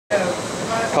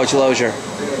Coach Lausier.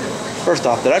 First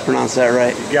off, did I pronounce that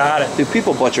right? You got it. Do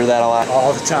people butcher that a lot?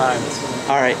 All the time.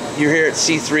 All right, you're here at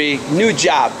C3. New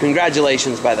job.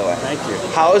 Congratulations, by the way. Thank you.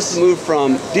 How is the move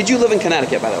from, did you live in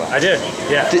Connecticut, by the way? I did,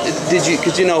 yeah. Did you,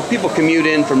 because you know, people commute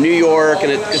in from New York,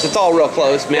 and because it's all real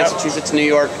close, Massachusetts, New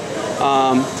York,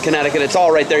 Connecticut, it's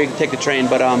all right there, you can take the train,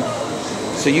 but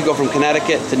so you go from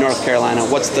Connecticut to North Carolina.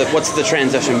 What's the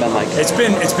transition been like? It's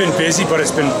been busy, but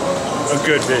it's been a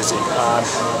good busy.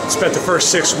 Spent the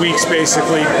first 6 weeks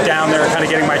basically down there, kind of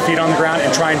getting my feet on the ground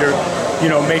and trying to,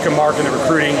 make a mark in the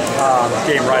recruiting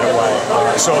game right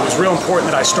away. So it was real important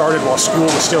that I started while school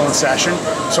was still in session,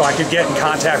 so I could get in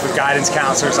contact with guidance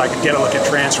counselors. I could get a look at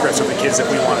transcripts of the kids that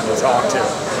we wanted to talk to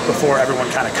before everyone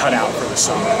kind of cut out for the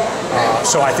summer.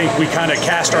 So I think we kind of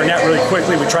cast our net really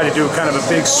quickly. We tried to do kind of a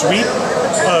big sweep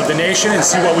of the nation and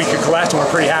see what we could collect, and we're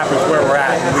pretty happy with where we're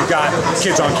at. And we've got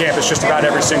kids on campus just about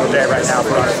every single day right now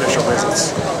for unofficial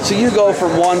visits. So you go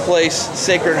from one place,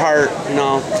 Sacred Heart,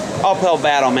 uphill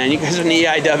battle, man. You guys are in the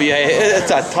EIWA. It's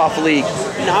a tough league.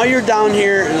 Now you're down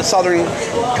here in the Southern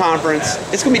Conference.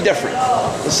 It's going to be different.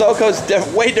 The SoCo's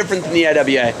way different than the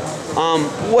EIWA.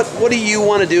 What do you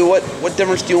want to do? What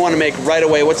difference do you want to make right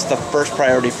away? What's the first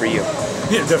priority for you?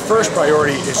 The first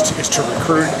priority is to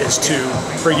recruit, is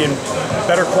to bring in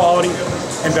better quality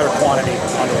and better quantity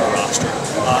onto our roster.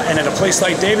 And at a place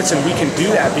like Davidson, we can do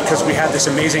that because we have this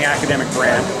amazing academic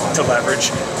brand to leverage.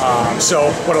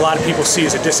 So what a lot of people see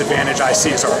as a disadvantage, I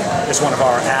see as one of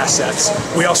our assets.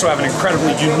 We also have an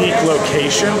incredibly unique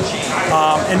location.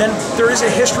 And then there is a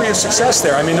history of success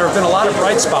there. I mean, there have been a lot of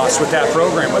bright spots with that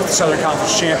program, with the Southern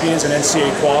Conference champions and NCAA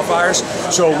qualifiers.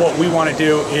 So what we want to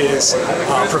do is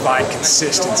provide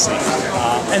consistency.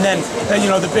 And then,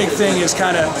 the big thing is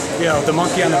kind of, the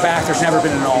monkey on the back. There's never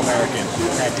been an All-American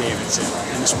at Davidson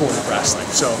in the sport of wrestling,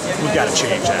 so we've got to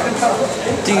change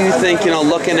that. Do you think,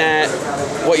 looking at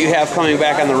what you have coming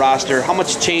back on the roster, how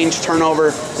much change, turnover,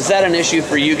 is that an issue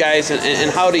for you guys,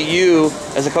 and how do you,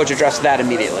 as a coach, address that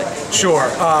immediately? Sure.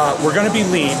 We're going to be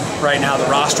lean right now. The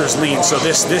roster is lean, so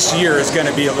this year is going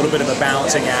to be a little bit of a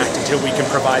balancing act until we can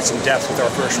provide some depth with our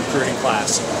first recruiting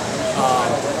class.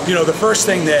 The first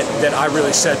thing that I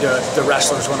really said to the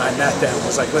wrestlers when I met them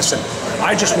was like, listen,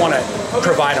 I just want to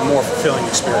provide a more fulfilling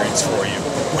experience for you.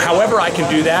 However I can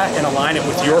do that and align it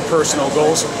with your personal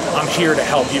goals, I'm here to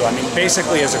help you. I mean,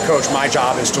 basically as a coach, my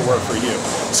job is to work for you.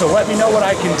 So let me know what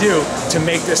I can do to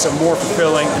make this a more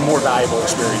fulfilling and more valuable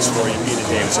experience for you, being a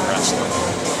Davidson wrestler.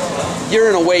 You're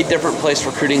in a way different place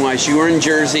recruiting-wise. You were in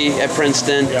Jersey at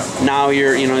Princeton. Yeah. Now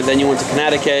you're, then you went to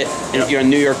Connecticut, and you're on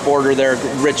the New York border there,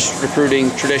 rich recruiting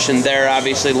tradition there,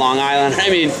 obviously Long Island. I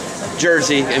mean,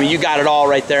 Jersey. I mean, you got it all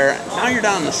right there. Now you're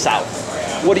down in the South.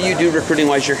 What do you do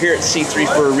recruiting-wise? You're here at C3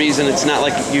 for a reason. It's not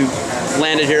like you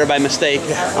landed here by mistake.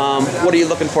 What are you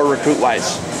looking for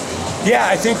recruit-wise? Yeah,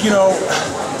 I think,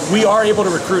 we are able to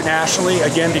recruit nationally,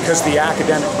 again, because the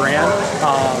academic brand,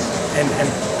 and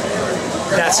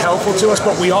that's helpful to us,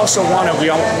 but we also want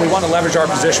to leverage our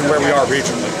position where we are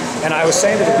regionally. And I was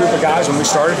saying to the group of guys when we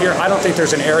started here, I don't think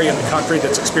there's an area in the country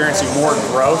that's experiencing more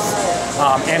growth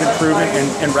and improvement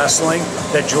in wrestling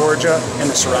than Georgia and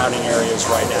the surrounding areas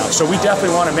right now. So we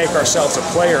definitely want to make ourselves a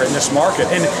player in this market.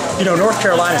 And North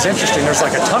Carolina is interesting. There's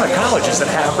like a ton of colleges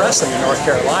that have wrestling in North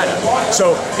Carolina.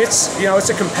 So it's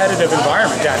a competitive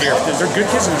environment down here. If they're good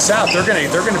kids in the South, they're going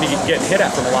to be getting hit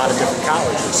at from a lot of different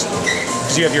colleges.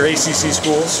 Because you have your ACC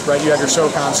schools, right? You have your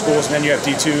SoCon schools, and then you have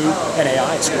D2 and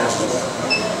AI schools as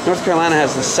well. North Carolina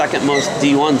has the second most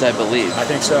D1s, I believe. I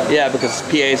think so. Yeah, because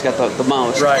PA's got the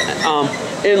most. Right.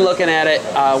 In looking at it,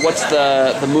 what's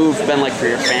the move been like for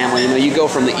your family? You go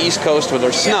from the East Coast where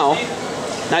there's snow,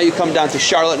 now you come down to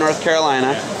Charlotte, North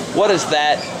Carolina. What is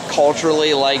that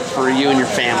culturally like for you and your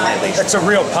family, at least? It's a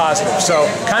real positive. So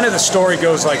kind of the story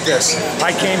goes like this.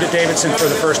 I came to Davidson for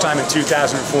the first time in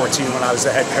 2014 when I was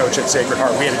the head coach at Sacred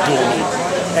Heart. We had a dual meet,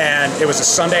 and it was a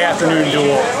Sunday afternoon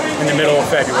duel in the middle of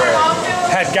February.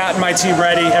 Had gotten my team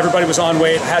ready, everybody was on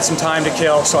weight, had some time to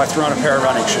kill, so I threw on a pair of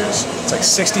running shoes. It's like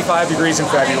 65 degrees in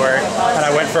February, and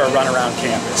I went for a run around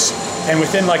campus. And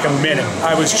within like a minute,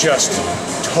 I was just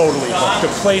totally hooked.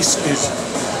 The place is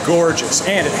gorgeous,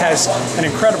 and it has an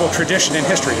incredible tradition and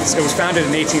history. It was founded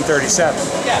in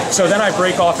 1837. So then I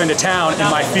break off into town,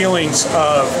 and my feelings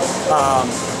of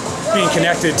being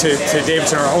connected to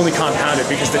Davidson are only compounded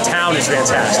because the town is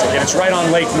fantastic, and it's right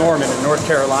on Lake Norman in North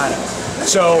Carolina.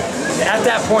 So at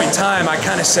that point in time, I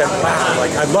kind of said, wow,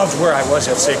 like I loved where I was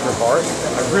at Sacred Heart.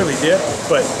 I really did,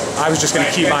 but I was just going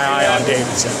to keep my eye on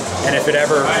Davidson. And if it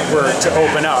ever were to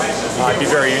open up, I'd be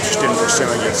very interested in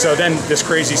pursuing it. So then this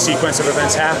crazy sequence of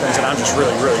events happens, and I'm just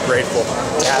really, really grateful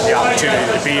to have the opportunity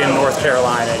to be in North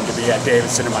Carolina and to be at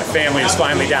Davidson. And my family is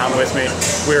finally down with me.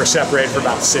 We were separated for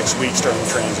about 6 weeks during the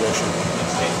transition.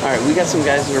 All right, we got some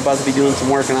guys that are about to be doing some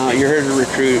working out. You're here to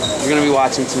recruit. You're going to be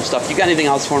watching some stuff. You got anything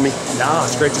else for me? No,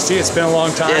 it's great to see you. It's been a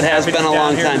long time. It has been a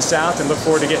long time. Here in the South, and look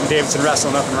forward to getting Davidson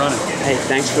wrestling up and running. Hey,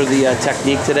 thanks for the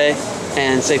technique today,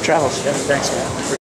 and safe travels. Yeah, thanks, man.